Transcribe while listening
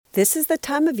This is the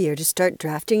time of year to start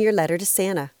drafting your letter to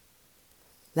Santa.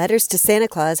 Letters to Santa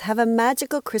Claus have a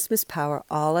magical Christmas power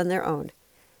all on their own.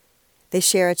 They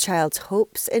share a child's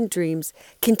hopes and dreams,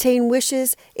 contain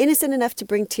wishes innocent enough to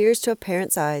bring tears to a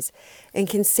parent's eyes, and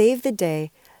can save the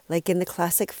day like in the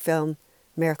classic film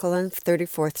Miracle on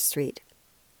 34th Street.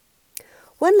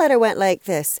 One letter went like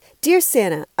this: "Dear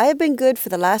Santa, I have been good for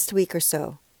the last week or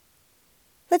so."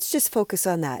 Let's just focus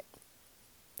on that.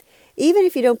 Even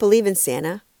if you don't believe in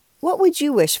Santa, what would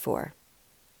you wish for?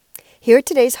 Here are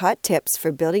today's hot tips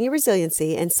for building your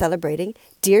resiliency and celebrating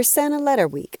Dear Santa Letter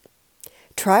Week.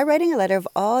 Try writing a letter of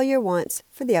all your wants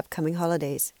for the upcoming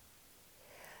holidays.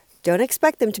 Don't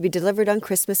expect them to be delivered on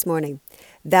Christmas morning.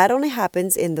 That only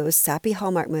happens in those sappy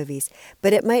Hallmark movies,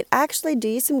 but it might actually do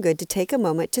you some good to take a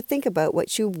moment to think about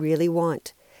what you really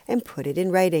want and put it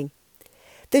in writing.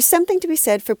 There's something to be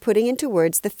said for putting into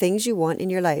words the things you want in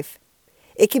your life.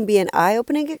 It can be an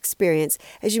eye-opening experience,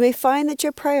 as you may find that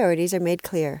your priorities are made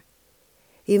clear.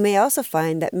 You may also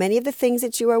find that many of the things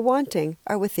that you are wanting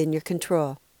are within your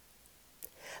control.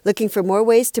 Looking for more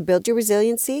ways to build your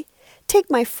resiliency? Take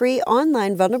my free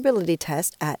online vulnerability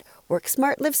test at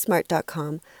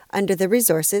WorkSmartLivesmart.com under the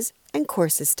Resources and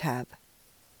Courses tab.